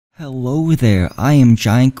Hello there, I am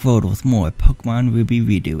GiantGrotle with more Pokemon Ruby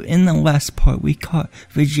Redo. In the last part, we caught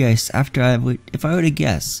Registeel after if I were to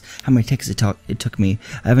guess how many takes it took me.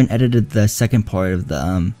 I haven't edited the second part of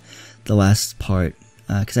the last part,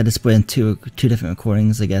 because I had to split in two different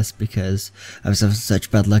recordings, I guess, because I was having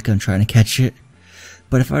such bad luck on trying to catch it.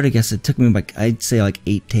 But if I were to guess, it took me I'd say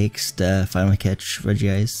 8 takes to finally catch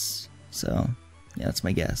Registeel. So, yeah, that's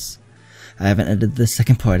my guess. I haven't edited the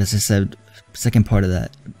second part, as I said, second part of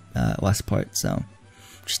that last part, so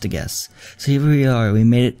just a guess. So here we are, we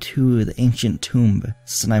made it to the ancient tomb,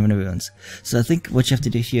 Sniving Ruins. So I think what you have to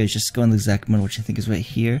do here is just go in the exact middle, which I think is right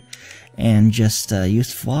here, and just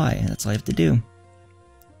use fly. That's all you have to do.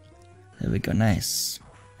 There we go, nice.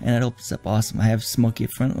 And it opens up awesome. I have Smokey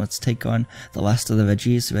up front. Let's take on the last of the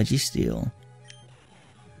Registeel.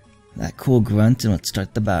 That cool grunt, and let's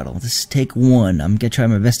start the battle. This is take 1. I'm gonna try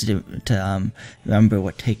my best to remember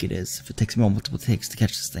what take it is. If it takes me multiple takes to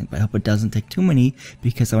catch this thing, but I hope it doesn't take too many,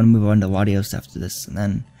 because I want to move on to Latios after this, and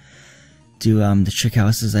then do the trick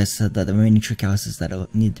houses. I said that the remaining trick houses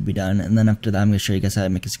that need to be done, and then after that I'm gonna show you guys how to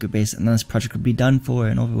make a secret base, and then this project will be done for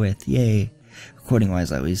and over with. Yay! Recording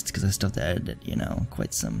wise, at least, because I still have to edit it. You know,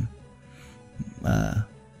 quite some.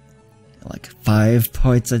 5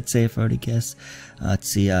 parts, I'd say, if I were to guess. Let's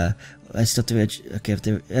see, I still have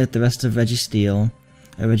to edit the rest of Registeel,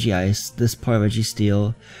 Regice, this part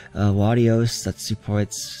Registeel, Latios, that's 2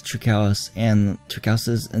 parts, Trick House, and Trick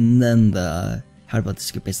Houses, and then the, how about the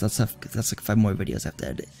secret base? That's like 5 more videos I have to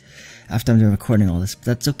edit after I'm done recording all this, but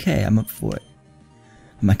that's okay, I'm up for it.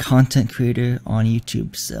 I'm a content creator on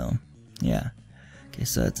YouTube, so, yeah. Okay,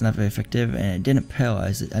 so it's not very effective, and it didn't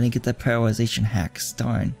paralyze it. I didn't get that paralyzation hacks,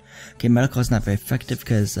 darn. Okay, medical is not very effective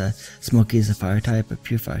because Smokey is a fire type, a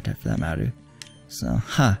pure fire type for that matter. So,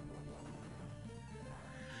 ha.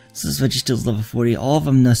 So this Registeel's level 40. All of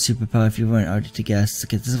them know superpower if you weren't already to guess.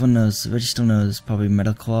 Okay, this one knows, Registeel knows probably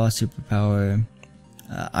Metal Claw, superpower,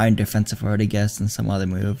 Iron Defense if I already guessed, and some other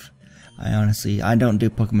move. I don't do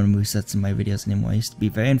Pokemon movesets in my videos anymore. I used to be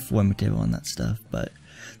very informative on that stuff, but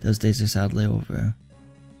those days are sadly over.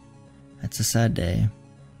 It's a sad day,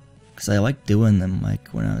 because I liked doing them, like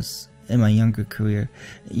when I was in my younger career,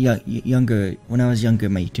 when I was younger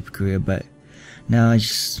in my YouTube career, but now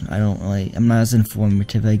I'm not as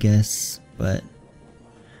informative, I guess, but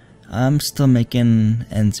I'm still making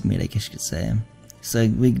ends meet, I guess you could say. So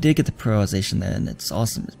we did get the paralyzation there, and it's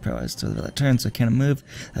awesome. It's paralyzed to that turn, so I can't move.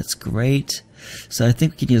 That's great. So I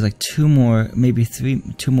think we can use 2 more, maybe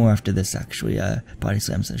 2 more after this actually. Body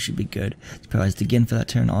slam, so it should be good. It's paralyzed again for that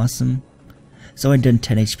turn, awesome. So I did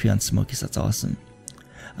 10 HP on Smokey, so that's awesome.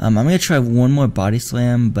 I'm gonna try 1 more body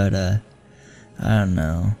slam, but I don't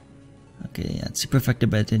know. Okay, yeah, it's super effective,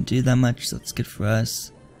 but it didn't do that much, so that's good for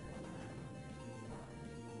us.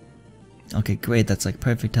 Okay, great, that's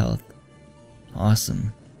perfect health.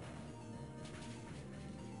 Awesome.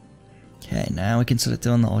 Okay, now we can start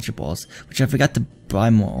throwing the Ultra Balls, which I forgot to buy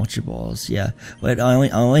more Ultra Balls. Yeah, but I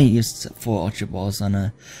only used 4 Ultra Balls on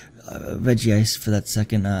a Regice for that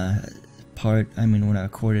second part. I mean, when I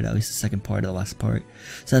recorded at least the second part of the last part.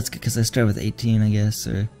 So that's good because I started with 18, I guess,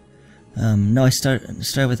 or no, I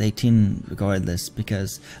started with 18 regardless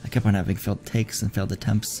because I kept on having failed takes and failed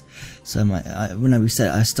attempts. So when I reset,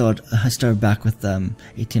 I started back with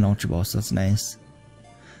 18 Ultra Balls, so that's nice.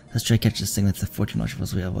 Let's try to catch this thing with the 14 Ultra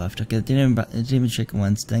Balls we have left. Okay, it didn't even shake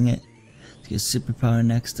once, dang it. Let's get superpower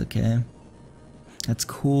next, okay. That's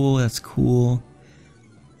cool, that's cool.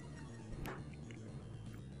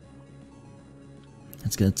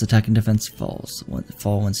 That's good, it's attack and defense fall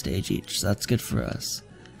 1 stage each, so that's good for us.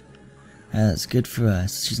 That's good for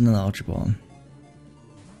us. She's another Ultra Ball.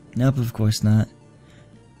 Nope, of course not.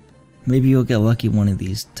 Maybe you'll get lucky one of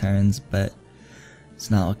these turns, but it's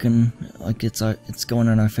not looking like it's going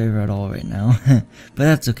in our favor at all right now. But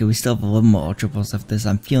that's okay, we still have 11 more Ultra Balls after this.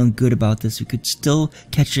 I'm feeling good about this. We could still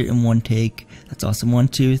catch it in 1 take. That's awesome. 1,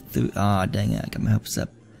 2, 3. Ah, dang it, I got my hopes up.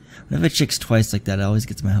 Whenever it shakes twice like that, it always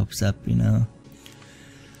gets my hopes up, you know.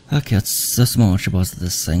 Okay, let's throw some more Ultra Balls at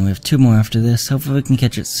this thing. We have 2 more after this. Hopefully we can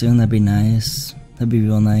catch it soon. That'd be nice. That'd be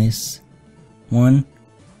real nice. 1.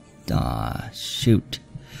 Ah, shoot.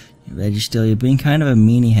 Registeel, you're being kind of a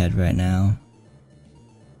meanie head right now.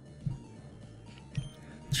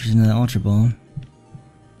 Choose another Ultra Ball.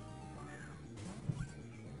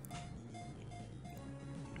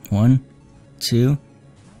 1, 2.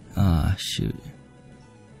 Ah, shoot.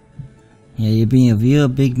 Yeah, you're being a real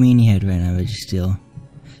big meanie head right now, Registeel.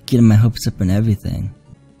 Getting my hopes up and everything.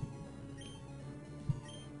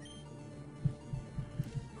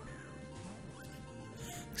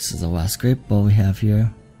 This is the last great ball we have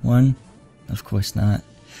here. 1, of course not.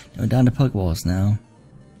 We're down to Pokeballs now.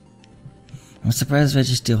 I'm surprised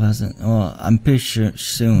Registeel hasn't. Well, I'm pretty sure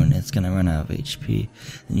soon it's gonna run out of HP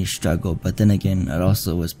and you struggle. But then again, it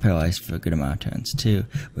also was paralyzed for a good amount of turns too,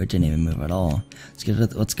 where it didn't even move at all. Let's go to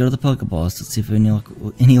the Pokeballs. Let's see if we have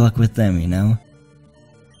any luck with them. You know.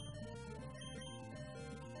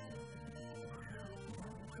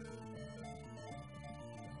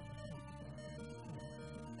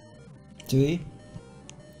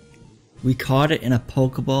 We caught it in a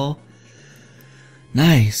Pokeball.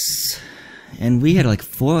 Nice. And we had like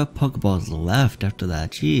 4 Pokeballs left after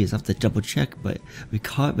that. Jeez, I have to double check, but we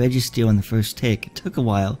caught Registeel in the first take. It took a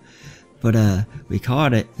while, but we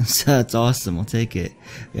caught it, so that's awesome. We'll take it.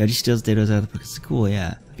 Registeel's data is out of the book. It's cool,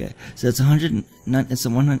 yeah. Okay, so it's 100.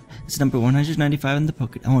 It's number 195 in the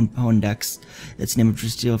Pokédex. It's named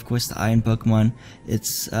Registeel, of course, the Iron Pokemon.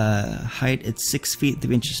 Its height, it's 6 feet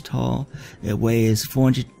 3 inches tall. It weighs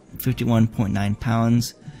 451.9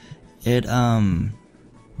 pounds.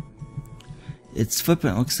 Its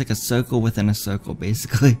footprint looks like a circle within a circle,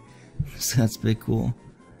 basically. So that's pretty cool.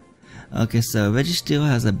 Okay, so Registeel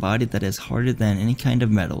has a body that is harder than any kind of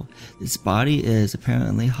metal. Its body is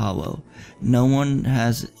apparently hollow. No one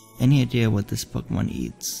has any idea what this Pokemon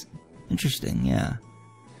eats. Interesting, yeah.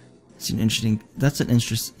 It's an interesting. That's an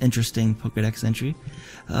interesting Pokédex entry.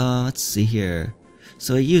 Let's see here.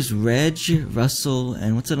 So I used Reg, Russell,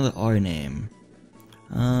 and what's another R name?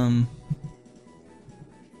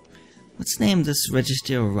 Let's name this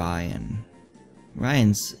Registeel Ryan.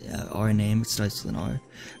 Ryan's R name, it starts with an R.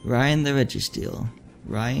 Ryan the Registeel.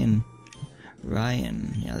 Ryan.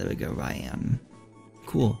 Yeah, there we go, Ryan.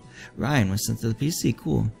 Cool. Ryan was sent to the PC,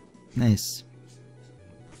 cool. Nice.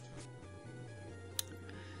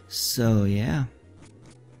 So, yeah.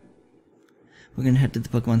 We're gonna head to the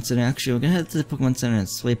Pokemon Center. Actually, we're gonna head to the Pokemon Center in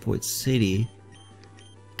Slayport City.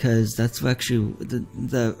 Because that's where actually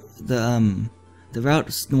the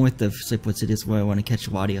route north of Slayport City is where I want to catch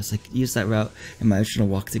Latios. I use that route in my original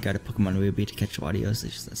walkthrough guide to Pokemon Ruby to catch Latios.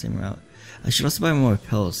 It's just that same route. I should also buy more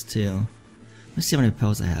repels too. Let's see how many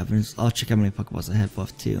repels I have. And I'll check how many Pokeballs I have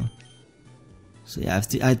left too. So yeah,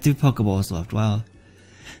 I have 3 Pokeballs left. Wow.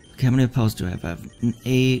 Okay, how many repels do I have? I have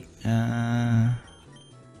 8.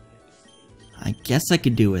 I guess I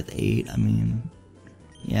could do with 8. I mean,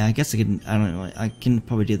 yeah, I guess I can. I don't know. I can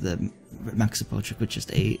probably do the max repel trick with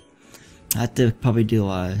just 8. I have to probably do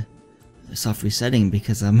a soft resetting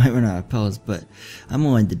because I might run out of repels, but I'm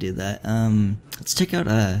willing to do that. Let's check out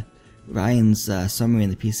Ryan's summary in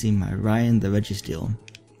the PC. My Ryan the Registeel.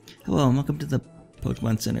 Hello and welcome to the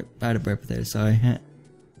Pokemon Center. I had a burp there, sorry. I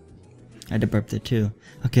had to burp there too.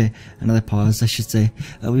 Okay, another pause, I should say.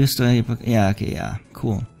 We were starting your Pokemon. Yeah, okay, yeah,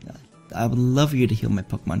 cool. I would love you to heal my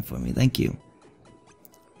Pokemon for me. Thank you.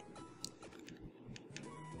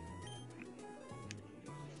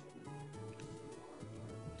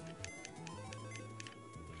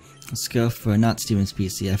 Let's go for not Steven's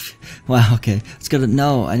PCF. Wow, okay. Let's go to.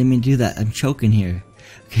 No, I didn't mean to do that. I'm choking here.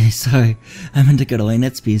 Okay, sorry. I meant to go to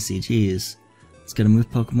Laneette's PC. Jeez. Let's go to Move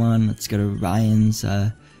Pokemon. Let's go to Ryan's.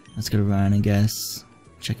 Let's go to Ryan, I guess.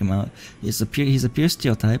 Check him out. He's a pure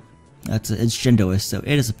Steel type. It's Gendoist, so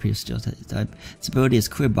it is a pure Steel type. Its ability is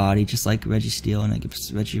Clear Body, just like Registeel, and it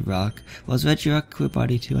gives Regirock. Well, is Regirock Clear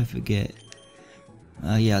Body too? I forget.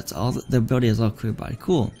 Yeah, it's all the ability is all Clear Body.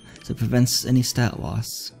 Cool. So it prevents any stat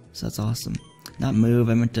loss. So that's awesome. Not move.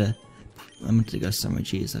 I meant to go Summer.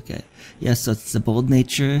 Jeez. Okay. Yeah. So it's the Bold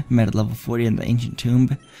Nature, met at level 40 in the Ancient Tomb.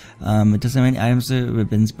 It doesn't have any items or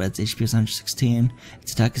ribbons, but its HP is 116.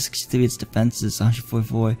 Its attack is 63. Its defense is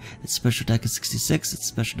 144. Its special attack is 66. Its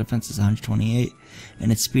special defense is 128,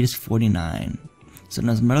 and its speed is 49. So it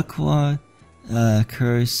has Metal Claw,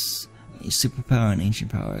 Curse, Superpower, and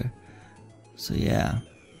Ancient Power. So yeah.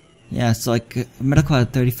 Yeah, so like Medical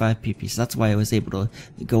had 35 PP, so that's why I was able to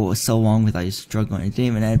go so long without you struggling. It didn't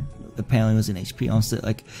even add, apparently was an HP. Also,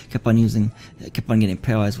 like kept on getting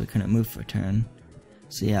paralyzed. We couldn't move for a turn.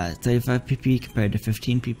 So yeah, 35 PP compared to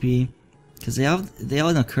 15 PP, because they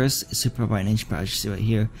all know Curse, Superpower, and Ancient Power. As you see right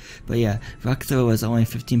here. But yeah, Rock Throw was only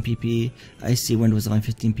 15 PP. Icy Wind was only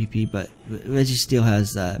 15 PP, but Registeel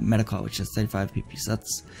has Medical, which has 35 PP. So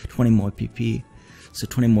that's 20 more PP. So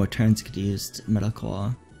 20 more turns could use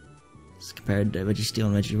Medical. Compared to Registeel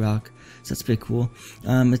and Regirock, so that's pretty cool.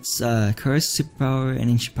 Its Curse, Superpower,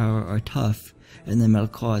 and Ancient Power are tough, and then Metal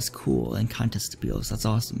Claw is cool and contest appeals. That's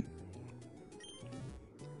awesome.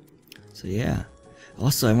 So yeah.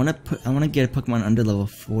 Also, I want to get a Pokemon under level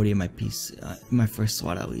 40 in my piece, my first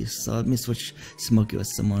slot at least. So let me switch Smokey with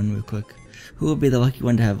someone real quick. Who will be the lucky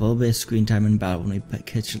one to have a little bit of screen time in battle when we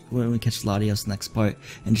catch Latios next part,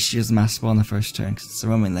 and just use Master Ball in the first turn, because it's a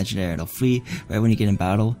roaming legendary. It'll free right when you get in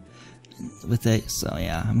battle. with it. So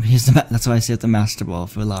yeah, I'm gonna use that's why I saved the Master Ball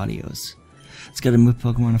for Latios. Let's get a move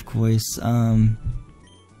Pokemon, of course.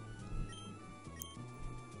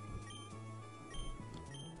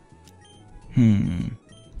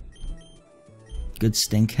 Good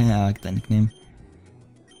Stink. I like that nickname.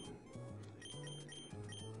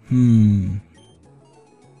 I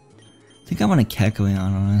think I want a Kecleon,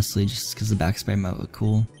 honestly, just because the backspray might look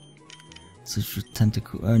cool. So it's for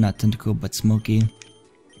Tentacool, or not Tentacool, but Smoky.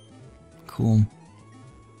 Cool.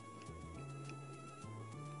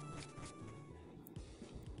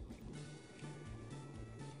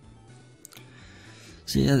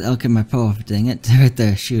 So yeah, okay, my pro, dang it, right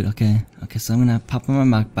there, shoot, okay. Okay, so I'm gonna pop on my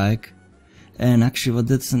Mach Bike, and actually we'll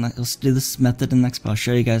do this method in the next part. I'll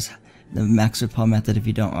show you guys the max repel method if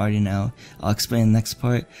you don't already know. I'll explain the next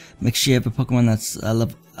part. Make sure you have a Pokemon that's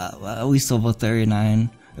at least level 39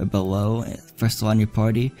 or below, first of all, in your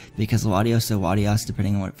party, because Latios or Latias,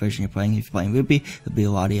 depending on what version you're playing. If you're playing Ruby, it'll be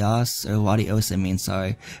Latias, or Latios, I mean,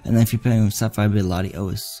 sorry. And then if you're playing with Sapphire, it'll be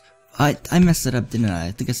Latios. I messed it up, didn't I?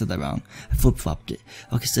 I think I said that wrong. I flip-flopped it.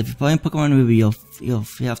 Okay, so if you're playing Pokemon Ruby, you'll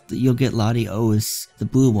get Latios, the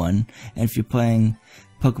blue one, and if you're playing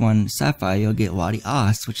Pokemon Sapphire, you'll get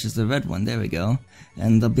Latias, which is the red one. There we go.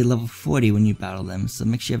 And they'll be level 40 when you battle them. So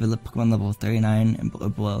make sure you have a Pokemon level 39 and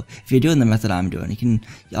below. If you're doing the method I'm doing, you can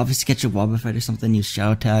obviously catch a Wobbuffet or something, use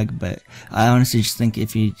Shadow Tag, but I honestly just think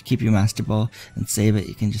if you keep your Master Ball and save it,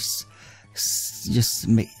 you can just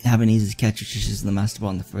have an easy catch, which is using the Master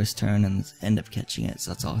Ball in the first turn and end up catching it.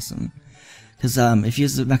 So that's awesome. Because if you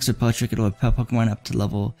use the Max Repel trick, it'll repel Pokemon up to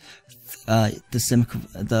level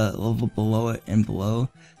the level below it and below.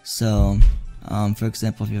 So for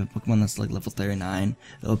example, if you have a Pokemon that's like level 39,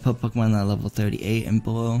 it'll repel Pokemon at level 38 and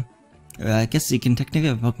below. Or I guess you can technically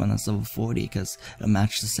have a Pokemon that's level 40 because it'll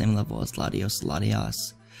match the same level as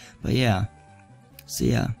Latios. But yeah, so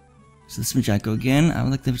yeah. So this is Gianco again. I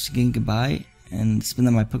would like to wish you again goodbye, and this has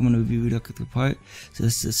been my Pokemon review video part. So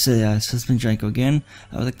this has been Gianco again.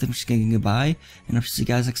 I would like to wish you again goodbye, and I'll see you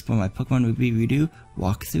guys next part of my Pokemon review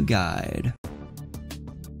walkthrough guide.